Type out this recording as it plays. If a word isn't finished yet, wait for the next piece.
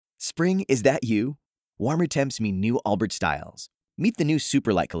Spring, is that you? Warmer temps mean new Allbirds styles. Meet the new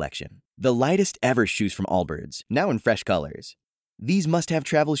Superlight collection, the lightest ever shoes from Allbirds, now in fresh colors. These must-have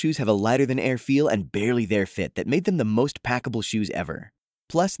travel shoes have a lighter-than-air feel and barely-there fit that made them the most packable shoes ever.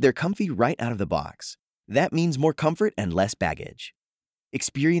 Plus, they're comfy right out of the box. That means more comfort and less baggage.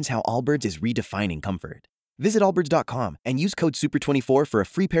 Experience how Allbirds is redefining comfort. Visit allbirds.com and use code SUPER24 for a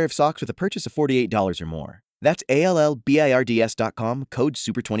free pair of socks with a purchase of $48 or more. That's ALLBIRDS.com, code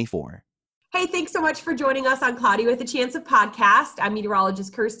SUPER24. Hey, thanks so much for joining us on Cloudy with a Chance of Podcast. I'm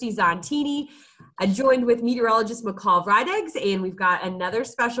meteorologist Kirsty Zontini, joined with meteorologist McCall Vrydaghs, and we've got another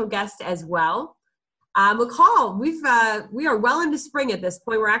special guest as well. McCall, we are well into spring at this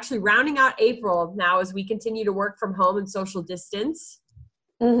point. We're actually rounding out April now as we continue to work from home and social distance.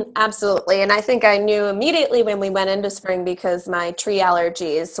 Absolutely. And I think I knew immediately when we went into spring because my tree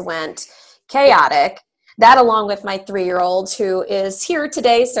allergies went chaotic. That along with my 3-year-old who is here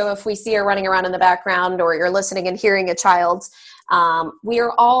today. So if we see her running around in the background or you're listening and hearing a child, we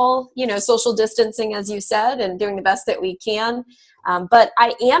are all, social distancing, as you said, and doing the best that we can. But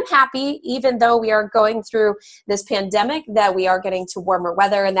I am happy, even though we are going through this pandemic, that we are getting to warmer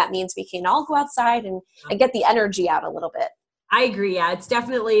weather. And that means we can all go outside and get the energy out a little bit. I agree. Yeah, it's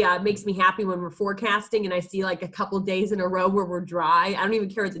definitely makes me happy when we're forecasting and I see like a couple days in a row where we're dry. I don't even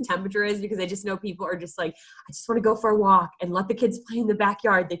care what the temperature is because I just know people are just like, I just want to go for a walk and let the kids play in the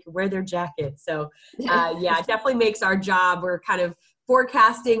backyard. They can wear their jackets. So yeah, it definitely makes our job. We're kind of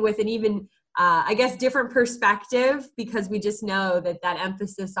forecasting with an even, different perspective because we just know that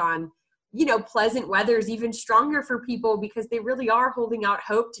emphasis on, pleasant weather is even stronger for people because they really are holding out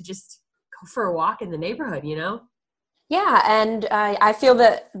hope to just go for a walk in the neighborhood, Yeah, and I feel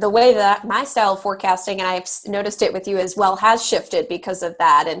that the way that my style of forecasting, and I've noticed it with you as well, has shifted because of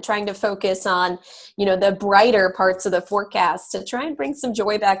that, and trying to focus on, the brighter parts of the forecast to try and bring some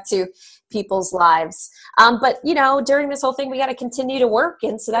joy back to people's lives. But, during this whole thing, we got to continue to work,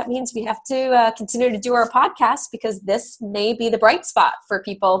 and so that means we have to continue to do our podcast because this may be the bright spot for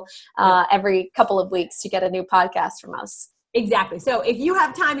people every couple of weeks to get a new podcast from us. Exactly. So if you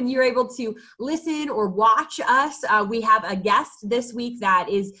have time and you're able to listen or watch us, we have a guest this week that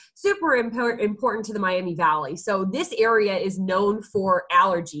is super important to the Miami Valley. So this area is known for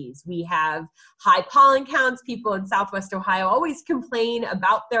allergies. We have high pollen counts. People in Southwest Ohio always complain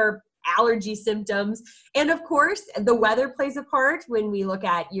about their allergy symptoms. And of course, the weather plays a part when we look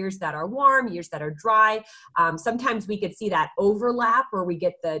at years that are warm, years that are dry. Sometimes we could see that overlap where we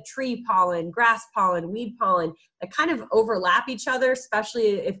get the tree pollen, grass pollen, weed pollen that kind of overlap each other,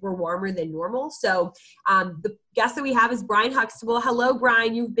 especially if we're warmer than normal. So the guest that we have is Brian Huxtable. Hello,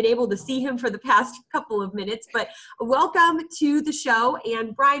 Brian. You've been able to see him for the past couple of minutes, but welcome to the show.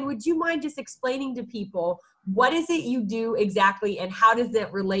 And Brian, would you mind just explaining to people what is it you do exactly, and how does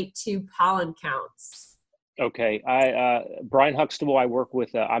it relate to pollen counts? Okay, Brian Huxtable. I work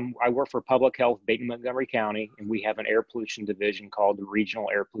with I work for Public Health, Dayton, Montgomery County, and we have an air pollution division called the Regional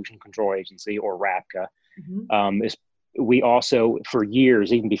Air Pollution Control Agency, or RAPCA. Mm-hmm. We also, for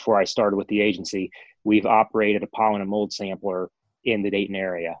years, even before I started with the agency, we've operated a pollen and mold sampler in the Dayton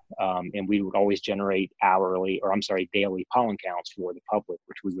area, and we would always generate daily pollen counts for the public,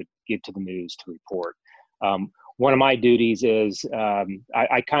 which we would give to the news to report. One of my duties is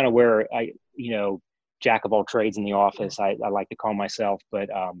I kind of wear, jack of all trades in the office. I like to call myself, but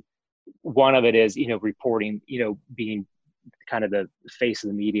one of it is, reporting, being kind of the face of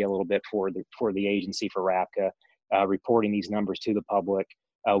the media a little bit for the agency, for RAPCA, reporting these numbers to the public.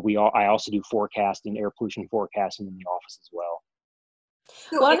 I also do forecasting, air pollution forecasting in the office as well.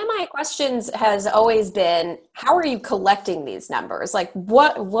 One of my questions has always been, how are you collecting these numbers? Like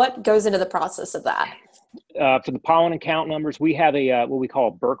what goes into the process of that? For the pollen and count numbers, we have a what we call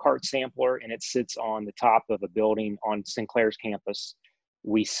a Burkhardt sampler, and it sits on the top of a building on Sinclair's campus.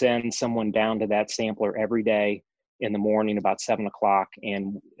 We send someone down to that sampler every day in the morning about 7 o'clock,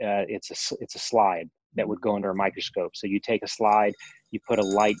 and it's a slide that would go under a microscope. So you take a slide, you put a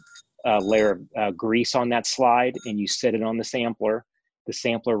light layer of grease on that slide, and you set it on the sampler. The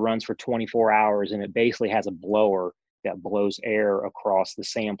sampler runs for 24 hours, and it basically has a blower that blows air across the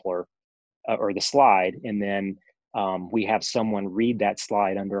sampler or the slide. And then we have someone read that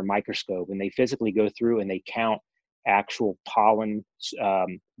slide under a microscope, and they physically go through and they count actual pollen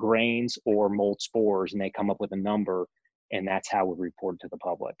grains or mold spores, and they come up with a number, and that's how we report to the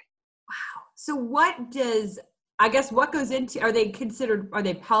public. Wow. So what goes into, are they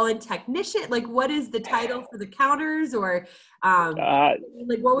pollen technician? Like, what is the title for the counters, or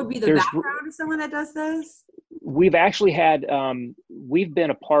what would be the background of someone that does this? We've actually had, we've been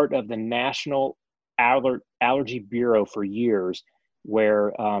a part of the National Allergy Bureau for years,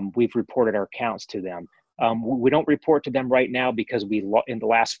 where we've reported our counts to them. We don't report to them right now because in the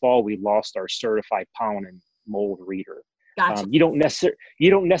last fall we lost our certified pollen and mold reader. Gotcha. You don't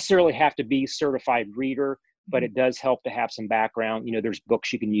necessarily have to be certified reader, but it does help to have some background. There's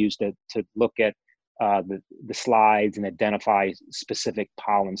books you can use to look at the slides and identify specific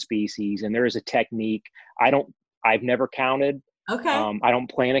pollen species. And there is a technique. I've never counted. Okay. I don't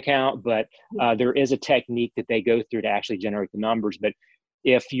plan to count, but there is a technique that they go through to actually generate the numbers. But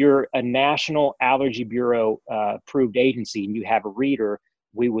if you're a National Allergy Bureau approved agency and you have a reader,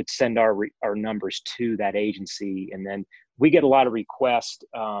 we would send our numbers to that agency. And then we get a lot of requests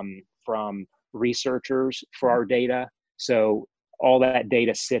from researchers for our data. So all that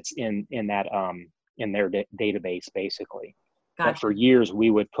data sits in that in their database, basically. Gotcha. But for years, we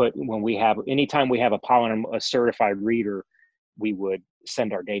would anytime we have a certified reader, we would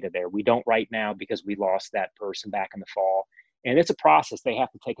send our data there. We don't right now because we lost that person back in the fall. And it's a process. They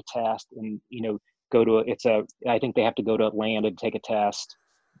have to take a test and, I think they have to go to Atlanta to take a test.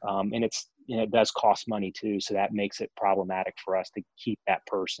 And it does cost money too. So that makes it problematic for us to keep that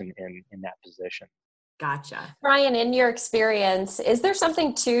person in that position. Gotcha. Brian, in your experience, is there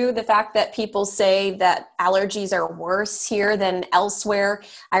something to the fact that people say that allergies are worse here than elsewhere?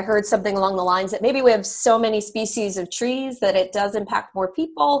 I heard something along the lines that maybe we have so many species of trees that it does impact more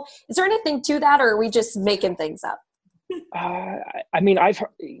people. Is there anything to that, or are we just making things up? It's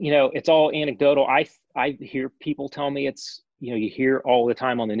all anecdotal. I hear people tell me you hear all the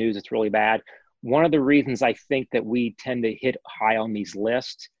time on the news, it's really bad. One of the reasons I think that we tend to hit high on these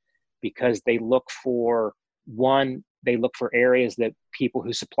lists, because they look for areas that people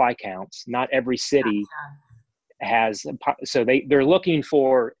who supply counts. Not every city has, so they're looking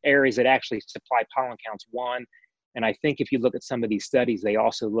for areas that actually supply pollen counts, one. And I think if you look at some of these studies, they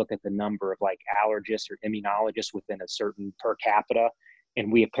also look at the number of like allergists or immunologists within a certain per capita.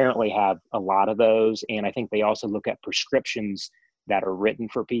 And we apparently have a lot of those. And I think they also look at prescriptions that are written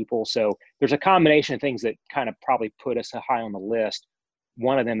for people. So there's a combination of things that kind of probably put us high on the list.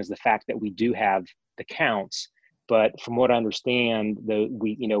 One of them is the fact that we do have the counts, but from what I understand,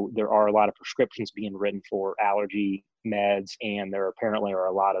 there are a lot of prescriptions being written for allergy meds, and there apparently are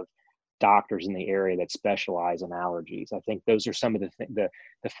a lot of doctors in the area that specialize in allergies. I think those are some of the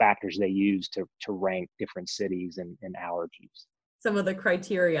factors they use to rank different cities and allergies. Some of the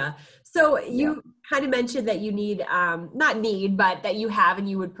criteria. So you kind of mentioned that you need, but that you have and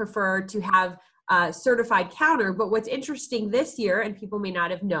you would prefer to have a certified counter. But what's interesting this year, and people may not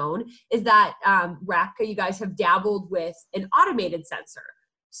have known, is that RAPCA, you guys have dabbled with an automated sensor.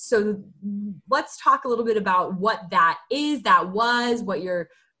 So let's talk a little bit about what that is, what your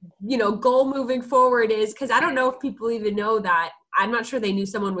goal moving forward is, because I don't know if people even know that. I'm not sure they knew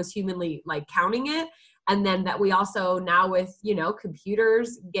someone was humanly counting it. And then that we also now with,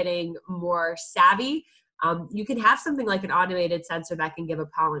 computers getting more savvy, you can have something like an automated sensor that can give a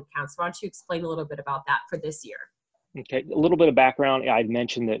pollen count. So why don't you explain a little bit about that for this year? Okay, a little bit of background. I'd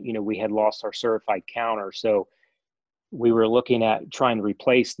mentioned that, we had lost our certified counter. So we were looking at trying to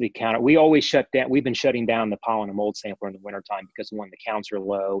replace the counter. We always we've been shutting down the pollen and mold sampler in the wintertime because when the counts are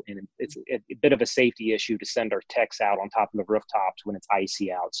low, and it's a bit of a safety issue to send our techs out on top of the rooftops when it's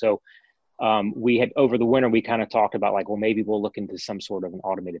icy out. So we had, over the winter, we kind of talked about maybe we'll look into some sort of an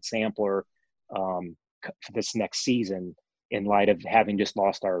automated sampler for this next season in light of having just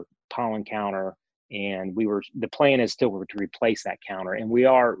lost our pollen counter. And the plan is still to replace that counter. And we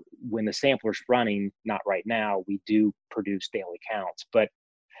are, when the sampler's running, not right now, we do produce daily counts. But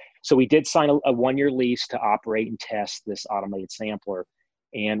so we did sign a 1-year lease to operate and test this automated sampler.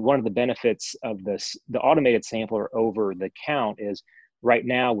 And one of the benefits of the automated sampler over the count is right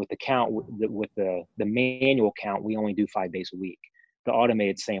now with the count, with the manual count, we only do 5 days a week. The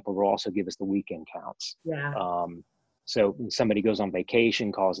automated sampler will also give us the weekend counts. Yeah. So when somebody goes on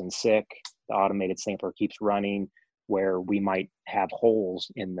vacation, calls in sick, the automated sampler keeps running, where we might have holes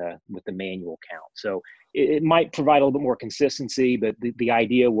with the manual count. So it might provide a little bit more consistency, but the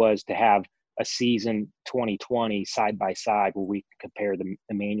idea was to have a season 2020 side by side where we compare the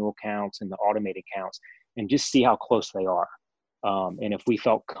manual counts and the automated counts and just see how close they are. And if we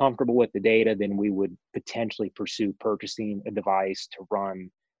felt comfortable with the data, then we would potentially pursue purchasing a device to run,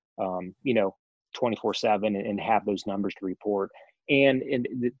 24/7 and have those numbers to report. And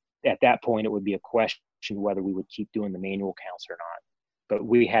at that point, it would be a question whether we would keep doing the manual counts or not. But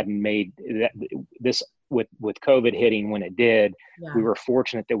we hadn't made this with COVID hitting when it did. Yeah. We were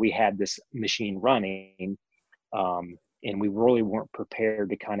fortunate that we had this machine running, and we really weren't prepared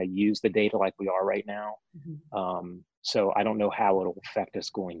to kind of use the data like we are right now. Mm-hmm. So I don't know how it'll affect us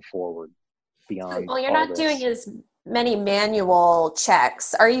going forward beyond. Well, you're not doing as many manual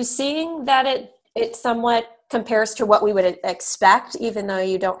checks. Are you seeing that it somewhat compares to what we would expect, even though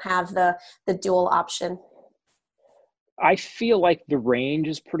you don't have the dual option? I feel like the range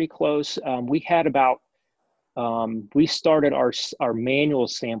is pretty close. We had about we started our manual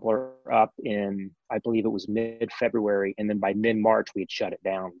sampler up in, I believe it was mid-February, and then by mid-March we had shut it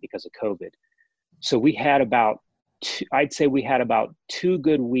down because of COVID. So we had about I'd say we had about 2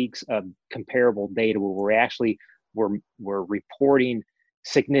 good weeks of comparable data where we actually were reporting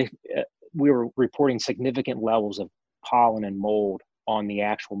significant levels of pollen and mold on the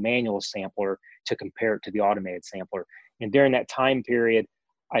actual manual sampler to compare it to the automated sampler. And during that time period,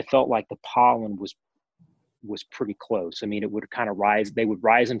 I felt like the pollen was pretty close. I mean, it would kind of rise, they would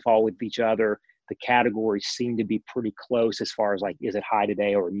rise and fall with each other. The categories seemed to be pretty close as far as like, is it high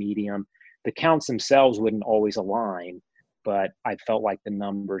today or medium? The counts themselves wouldn't always align, but I felt like the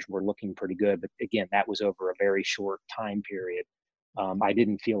numbers were looking pretty good. But again, that was over a very short time period. I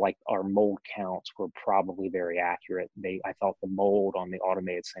didn't feel like our mold counts were probably very accurate. I thought the mold on the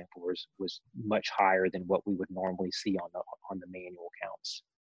automated sample was much higher than what we would normally see on the manual counts.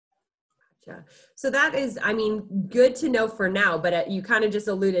 Gotcha. So that is, I mean, good to know for now, but you kind of just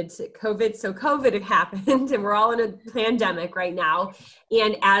alluded to COVID. So COVID had happened and we're all in a pandemic right now.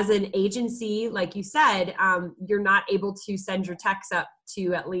 And as an agency, like you said, you're not able to send your techs up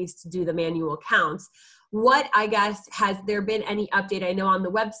to at least do the manual counts. What, I guess, has there been any update? I know on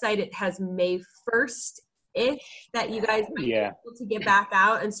the website it has May 1st-ish that you guys might be able to get back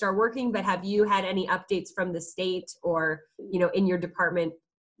out and start working, but have you had any updates from the state or, in your department,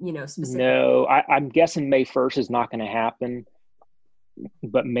 specifically? No, I'm guessing May 1st is not going to happen,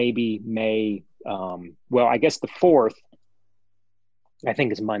 but maybe May, I guess the 4th, I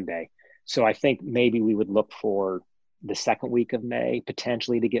think is Monday. So I think maybe we would look for the second week of May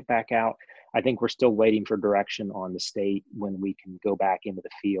potentially to get back out. I think we're still waiting for direction on the state when we can go back into the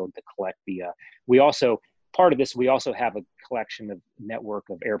field to collect we also have a collection of network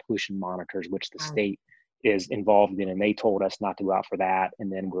of air pollution monitors, which the state is involved in, and they told us not to go out for that. And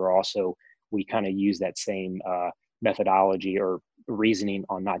then we kind of use that same methodology or reasoning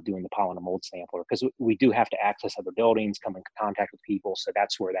on not doing the pollen and mold sampler, because we do have to access other buildings, come in contact with people. So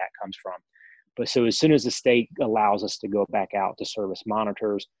that's where that comes from. But so as soon as the state allows us to go back out to service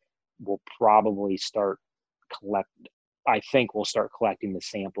monitors, we'll probably start collecting the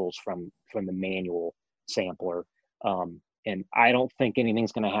samples from the manual sampler. And I don't think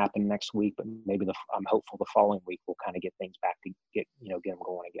anything's going to happen next week, but maybe I'm hopeful the following week we'll kind of get things back to get them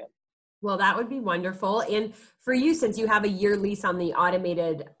going again. Well, that would be wonderful. And for you, since you have a year lease on the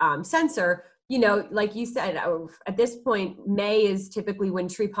automated sensor, like you said, at this point, May is typically when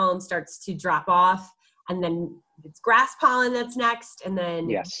tree pollen starts to drop off, and then it's grass pollen that's next. And then,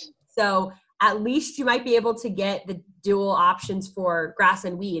 yes. So at least you might be able to get the dual options for grass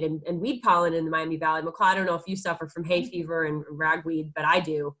and weed and weed pollen in the Miami Valley. McCall, I don't know if you suffer from hay fever and ragweed, but I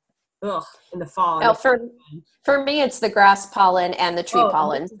do. In the fall. No, for me, it's the grass pollen and the tree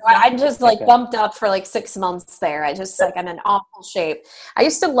pollen. So I just bumped up for 6 months there. I'm in awful shape. I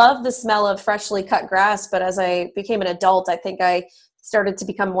used to love the smell of freshly cut grass, but as I became an adult, I think I started to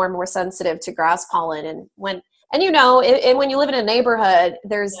become more and more sensitive to grass pollen. And when you live in a neighborhood,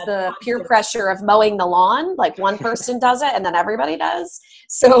 there's the peer pressure of mowing the lawn. Like one person does it and then everybody does.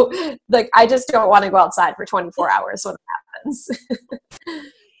 So I just don't want to go outside for 24 hours when it happens.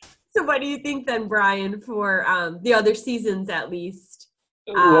 So what do you think then, Brian, for the other seasons at least?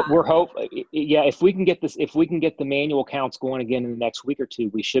 We're hoping, if we can get the manual counts going again in the next week or two,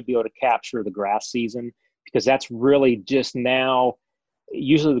 we should be able to capture the grass season, because that's really just now.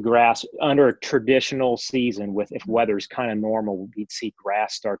 Usually the grass under a traditional season, if weather's kind of normal, we'd see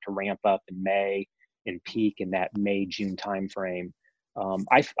grass start to ramp up in May and peak in that May-June timeframe.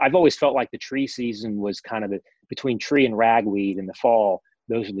 I've always felt like the tree season was kind of between tree and ragweed in the fall.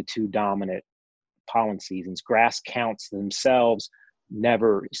 Those are the two dominant pollen seasons. Grass counts themselves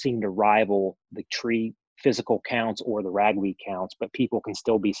never seem to rival the tree physical counts or the ragweed counts, but people can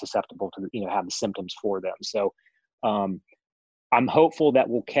still be susceptible to have the symptoms for them. So I'm hopeful that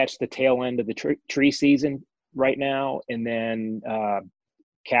we'll catch the tail end of the tree season right now, and then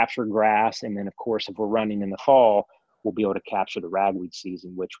capture grass. And then, of course, if we're running in the fall, we'll be able to capture the ragweed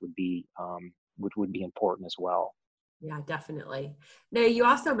season, which would be important as well. Yeah, definitely. Now, you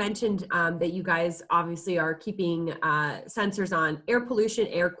also mentioned that you guys obviously are keeping sensors on air pollution,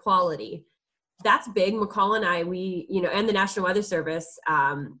 air quality. That's big. McCall and I, and the National Weather Service,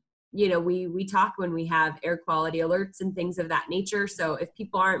 we talk when we have air quality alerts and things of that nature. So if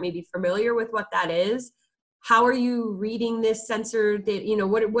people aren't maybe familiar with what that is, how are you reading this sensor data? You know,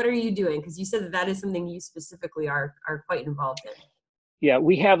 what are you doing? Because you said that is something you specifically are quite involved in. Yeah,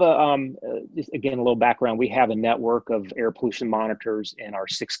 we have just again, a little background. We have a network of air pollution monitors in our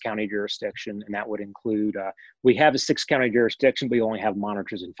 6-county jurisdiction, and that would include, we have a 6-county jurisdiction, but we only have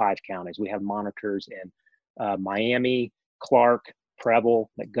monitors in 5 counties. We have monitors in Miami, Clark, Preble,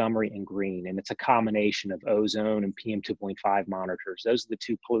 Montgomery, and Greene, and it's a combination of ozone and PM 2.5 monitors. Those are the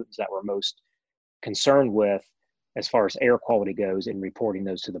 2 pollutants that we're most concerned with as far as air quality goes in reporting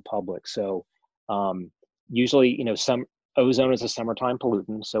those to the public. So usually, you know, ozone is a summertime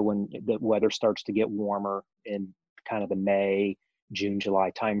pollutant. So when the weather starts to get warmer in kind of the May, June,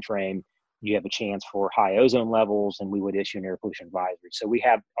 July timeframe, you have a chance for high ozone levels, and we would issue an air pollution advisory. So we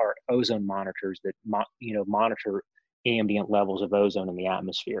have our ozone monitors that monitor ambient levels of ozone in the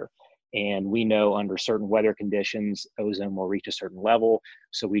atmosphere. And we know under certain weather conditions, ozone will reach a certain level.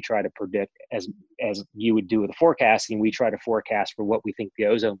 So we try to predict, as you would do with the forecasting, we try to forecast for what we think the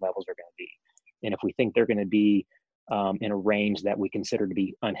ozone levels are going to be. And if we think they're going to be in a range that we consider to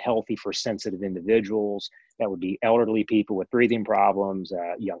be unhealthy for sensitive individuals, that would be elderly people with breathing problems,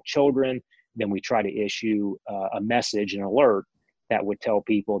 young children, then we try to issue a message, an alert that would tell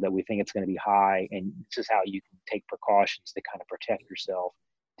people that we think it's going to be high, and this is how you can take precautions to kind of protect yourself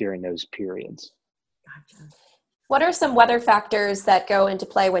during those periods. Gotcha. What are some weather factors that go into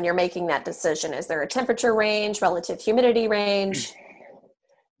play when you're making that decision? Is there a temperature range, relative humidity range?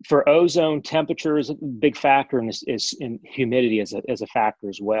 For ozone, temperature is a big factor, and is in humidity as a factor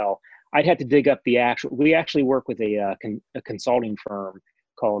as well. I'd have to dig up we actually work with a consulting firm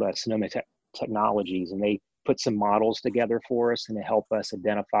called Sonoma Technologies, and they put some models together for us and to help us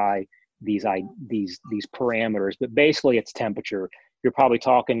identify these parameters. But basically it's temperature. You're probably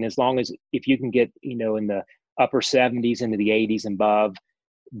talking, as long as, if you can get, in the upper 70s into the 80s and above,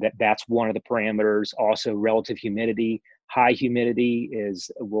 that's one of the parameters. Also relative humidity. High humidity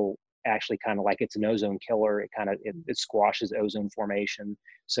will actually kind of, like, it's an ozone killer. It squashes ozone formation.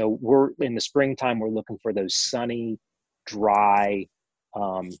 So we're in the springtime, we're looking for those sunny, dry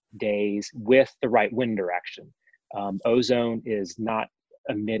days with the right wind direction. Ozone is not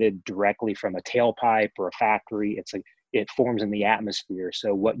emitted directly from a tailpipe or a factory. It forms in the atmosphere.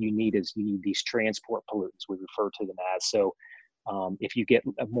 So what you need these transport pollutants, we refer to them as. So if you get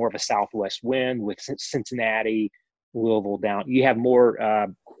more of a southwest wind with Cincinnati, Louisville down, you have more,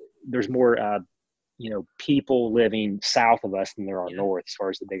 there's more, people living south of us than there are north as far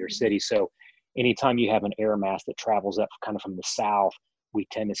as the bigger cities. So anytime you have an air mass that travels up kind of from the south, we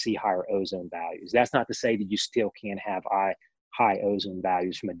tend to see higher ozone values. That's not to say that you still can't have high ozone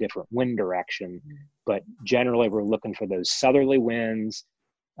values from a different wind direction, but generally we're looking for those southerly winds,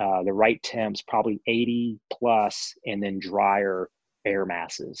 the right temps, probably 80 plus, and then drier air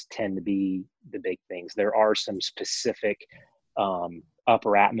masses tend to be the big things. There are some specific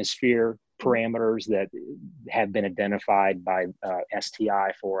upper atmosphere parameters that have been identified by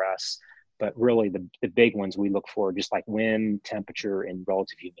STI for us, but really the big ones we look for, just like wind, temperature, and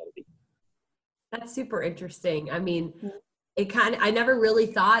relative humidity. That's super interesting. I mean, I never really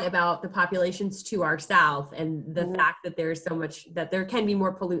thought about the populations to our south and the fact that there's so much, that there can be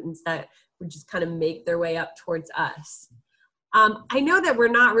more pollutants that would just kind of make their way up towards us. I know that we're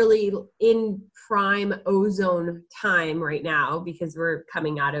not really in prime ozone time right now because we're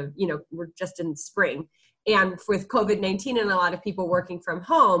coming out of, we're just in spring. And with COVID-19 and a lot of people working from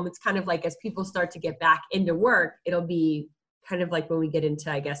home, it's kind of like as people start to get back into work, it'll be kind of like when we get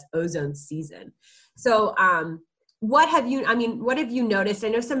into, I guess, ozone season. So what have you noticed? I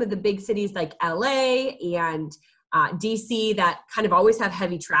know some of the big cities like LA and DC that kind of always have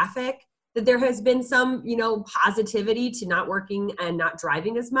heavy traffic, that there has been some, positivity to not working and not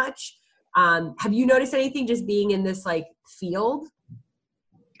driving as much. Have you noticed anything just being in this field?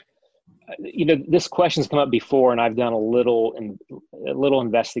 This question's come up before, and I've done a little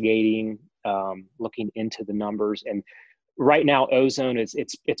investigating, looking into the numbers. And right now, ozone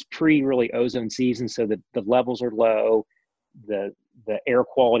it's pre-really ozone season, so the levels are low. The air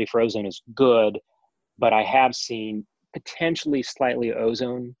quality for ozone is good, but I have seen potentially slightly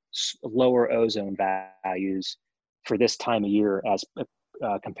lower ozone values for this time of year as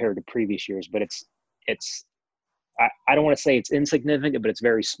compared to previous years. But I don't want to say it's insignificant, but it's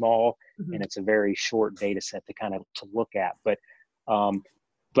very small, and it's a very short data set to look at.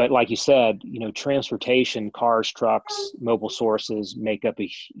 But like you said, transportation, cars, trucks, mobile sources make up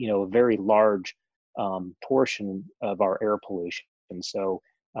a very large portion of our air pollution. And so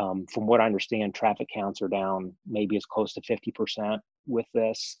from what I understand, traffic counts are down maybe as close to 50% with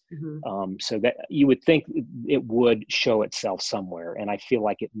this. So that you would think it would show itself somewhere. And I feel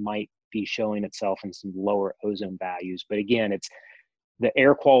like it might be showing itself in some lower ozone values. But again, the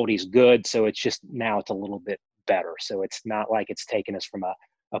air quality is good, so it's just now it's a little bit better. So it's not like it's taken us from a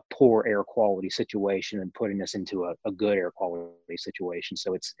poor air quality situation and putting us into a good air quality situation.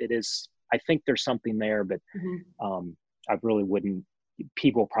 So it is, I think there's something there, but I really wouldn't,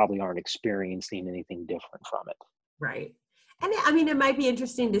 people probably aren't experiencing anything different from it. Right. And I mean, it might be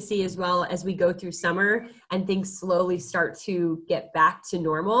interesting to see as well as we go through summer and things slowly start to get back to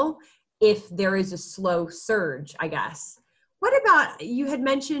normal, if there is a slow surge, I guess. What about, you had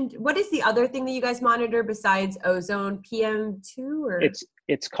mentioned, what is the other thing that you guys monitor besides ozone, PM2 or?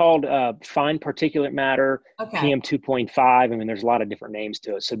 It's called fine particulate matter, PM 2.5. I mean, there's a lot of different names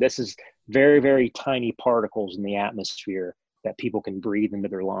to it. So this is very, very tiny particles in the atmosphere that people can breathe into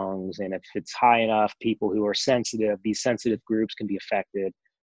their lungs. And if it's high enough, people who are sensitive, these sensitive groups can be affected.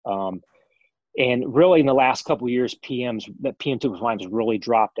 And really in the last couple of years, PM 2.5 has really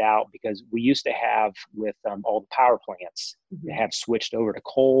dropped out, because we used to have with all the power plants that have switched over to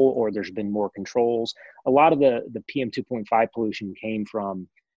coal, or there's been more controls. A lot of the PM 2.5 pollution came from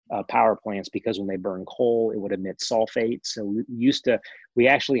power plants, because when they burn coal, it would emit sulfate. So we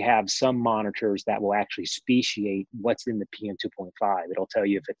actually have some monitors that will actually speciate what's in the PM 2.5. It'll tell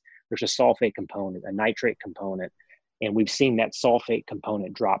you if there's a sulfate component, a nitrate component. And we've seen that sulfate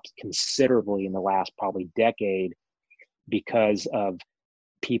component drop considerably in the last probably decade, because of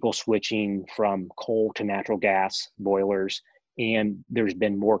people switching from coal to natural gas boilers. And there's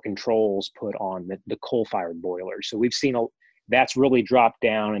been more controls put on the coal-fired boilers. So we've seen that's really dropped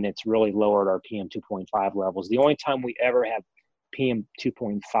down, and it's really lowered our PM 2.5 levels. The only time we ever have PM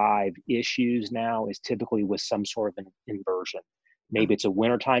 2.5 issues now is typically with some sort of an inversion. Maybe it's a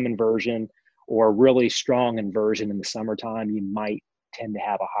wintertime inversion, or a really strong inversion in the summertime. You might tend to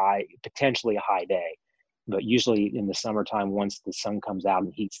have potentially a high day. But usually in the summertime, once the sun comes out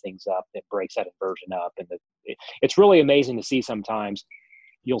and heats things up, it breaks that inversion up. And it's really amazing to see. Sometimes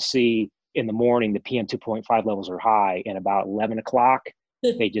you'll see in the morning, the PM 2.5 levels are high, and about 11 o'clock,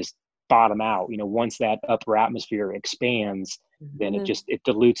 they just bottom out. Once that upper atmosphere expands, then it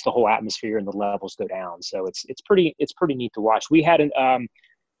dilutes the whole atmosphere and the levels go down. So it's pretty neat to watch. We had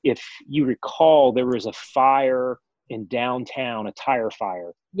if you recall, there was a fire in downtown, a tire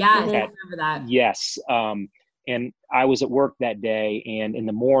fire. Yes, I remember that. Yes. And I was at work that day, and in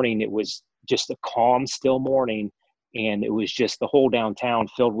the morning, it was just a calm, still morning, and it was just the whole downtown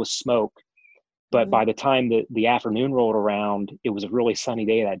filled with smoke. But by the time the afternoon rolled around, it was a really sunny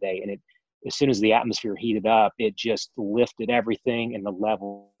day that day. And as soon as the atmosphere heated up, it just lifted everything, and the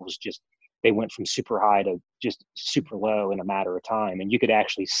level was they went from super high to just super low in a matter of time. And you could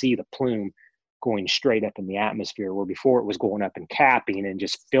actually see the plume going straight up in the atmosphere, where before it was going up and capping and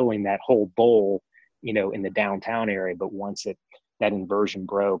just filling that whole bowl, in the downtown area. But once that inversion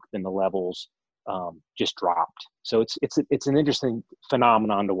broke, then the levels just dropped. So it's an interesting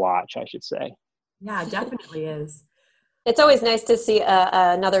phenomenon to watch, I should say. Yeah, it definitely is. It's always nice to see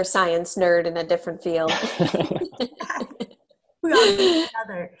another science nerd in a different field. We all do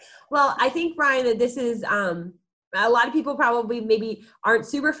together. Well, I think, Brian, that this is a lot of people probably maybe aren't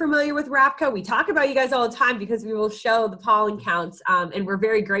super familiar with RAPCA. We talk about you guys all the time because we will show the pollen counts, and we're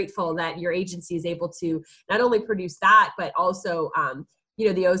very grateful that your agency is able to not only produce that, but also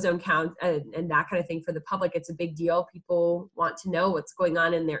the ozone count and that kind of thing for the public. It's a big deal. People want to know what's going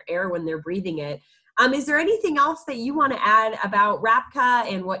on in their air when they're breathing it. Is there anything else that you want to add about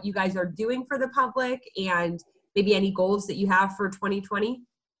RAPCA and what you guys are doing for the public, and maybe any goals that you have for 2020?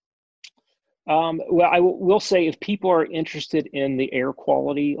 Well, I will say, if people are interested in the air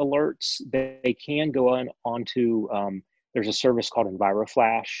quality alerts, they can go onto there's a service called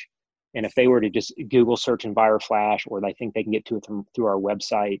EnviroFlash. And if they were to just Google search EnviroFlash, or I think they can get to it through our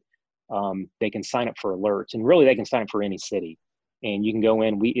website, they can sign up for alerts. And really, they can sign up for any city. And you can go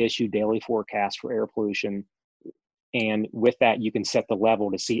in, we issue daily forecasts for air pollution. And with that, you can set the level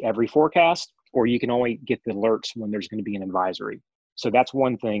to see every forecast, or you can only get the alerts when there's going to be an advisory. So that's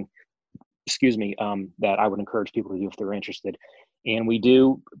one thing, that I would encourage people to do if they're interested. And we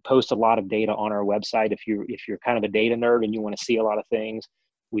do post a lot of data on our website. If you're kind of a data nerd and you want to see a lot of things,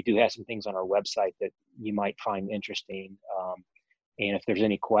 we do have some things on our website that you might find interesting. And if there's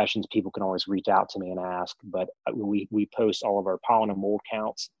any questions, people can always reach out to me and ask. But we post all of our pollen and mold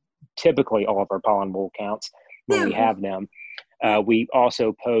counts, typically all of our pollen and mold counts when we have them. We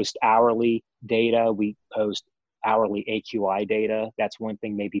also post hourly data. We post hourly AQI data. That's one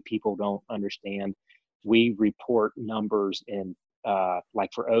thing maybe people don't understand. We report numbers in, like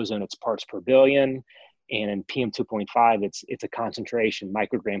for ozone, it's parts per billion. And in PM 2.5, it's a concentration,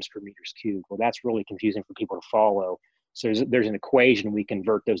 micrograms per meters cubed. Well, that's really confusing for people to follow. So there's an equation, we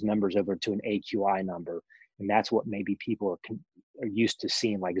convert those numbers over to an AQI number. And that's what maybe people are used to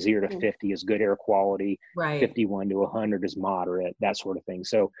seeing, like 0 to 50 is good air quality, right. 51 to 100 is moderate, that sort of thing.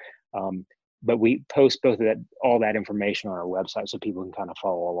 So, but we post all that information on our website so people can kind of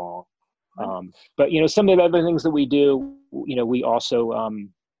follow along. But, some of the other things that we do, we also,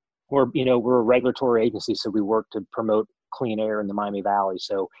 we're a regulatory agency, so we work to promote clean air in the Miami Valley.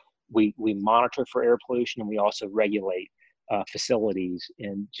 So we monitor for air pollution, and we also regulate facilities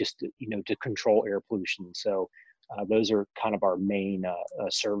and just to control air pollution. So those are kind of our main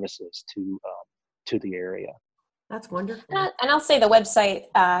services to the area. That's wonderful. And I'll say the website,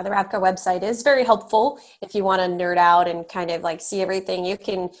 the RAPCA website is very helpful if you want to nerd out and kind of like see everything. You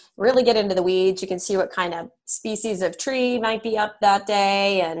can really get into the weeds. You can see what kind of species of tree might be up that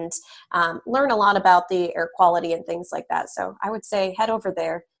day and learn a lot about the air quality and things like that. So I would say head over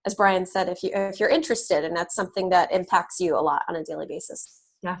there, as Brian said, if you're interested, and that's something that impacts you a lot on a daily basis.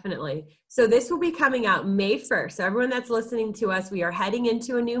 Definitely. So this will be coming out May 1st. So everyone that's listening to us, we are heading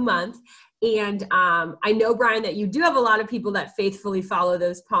into a new month. And I know, Brian, that you do have a lot of people that faithfully follow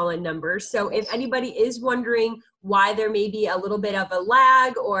those pollen numbers. So if anybody is wondering why there may be a little bit of a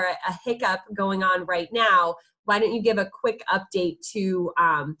lag or a hiccup going on right now, why don't you give a quick update to,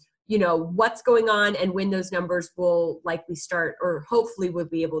 what's going on and when those numbers will likely start, or hopefully will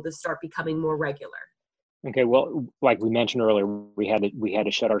be able to start becoming more regular. Okay, well, like we mentioned earlier, we had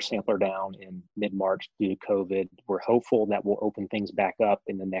to shut our sampler down in mid-March due to COVID. We're hopeful that we'll open things back up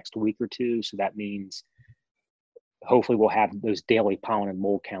in the next week or two. So that means hopefully we'll have those daily pollen and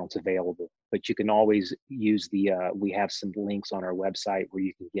mold counts available. But you can always use we have some links on our website where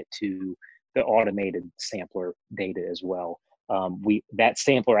you can get to the automated sampler data as well. That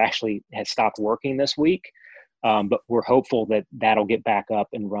sampler actually has stopped working this week. But we're hopeful that that'll get back up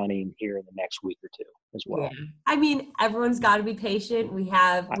and running here in the next week or two as well. Yeah. I mean, everyone's got to be patient.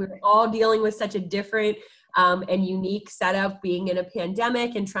 We're all dealing with such a different and unique setup, being in a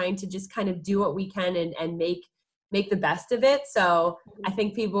pandemic and trying to just kind of do what we can and make the best of it. So I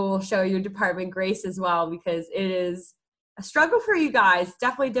think people will show your department grace as well, because it is a struggle for you guys.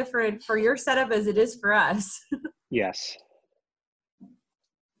 Definitely different for your setup as it is for us. Yes.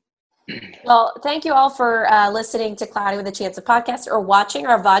 Well, thank you all for listening to Cloudy with a Chance of Podcast, or watching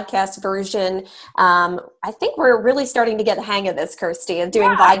our vodcast version. I think we're really starting to get the hang of this, Kirsty, of doing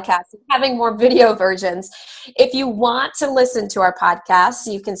vodcasts and having more video versions. If you want to listen to our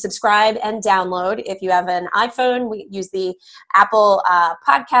podcasts, you can subscribe and download. If you have an iPhone, we use the Apple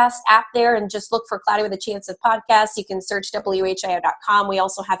podcast app there, and just look for Cloudy with a Chance of Podcast. You can search WHIO.com. We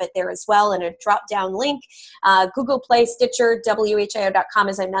also have it there as well in a drop-down link. Google Play, Stitcher, WHIO.com,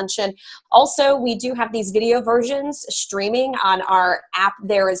 as I mentioned. Also, we do have these video versions streaming on our app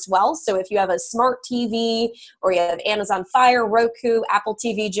there as well. So if you have a smart TV or you have Amazon Fire, Roku, Apple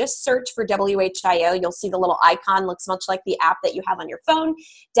TV, just search for WHIO. You'll see the little icon, looks much like the app that you have on your phone.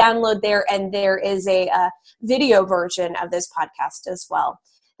 Download there, and there is a video version of this podcast as well.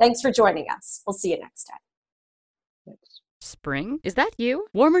 Thanks for joining us. We'll see you next time. Thanks. Spring? Is that you?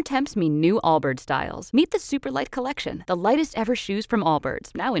 Warmer temps mean new Allbirds styles. Meet the Superlight Collection, the lightest ever shoes from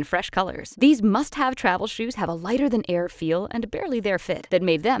Allbirds, now in fresh colors. These must-have travel shoes have a lighter-than-air feel and barely their fit that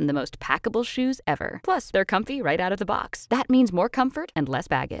made them the most packable shoes ever. Plus, they're comfy right out of the box. That means more comfort and less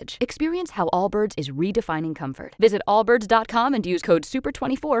baggage. Experience how Allbirds is redefining comfort. Visit allbirds.com and use code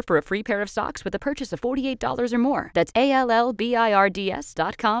SUPER24 for a free pair of socks with a purchase of $48 or more. That's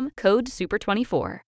ALLBIRDS.com, code SUPER24.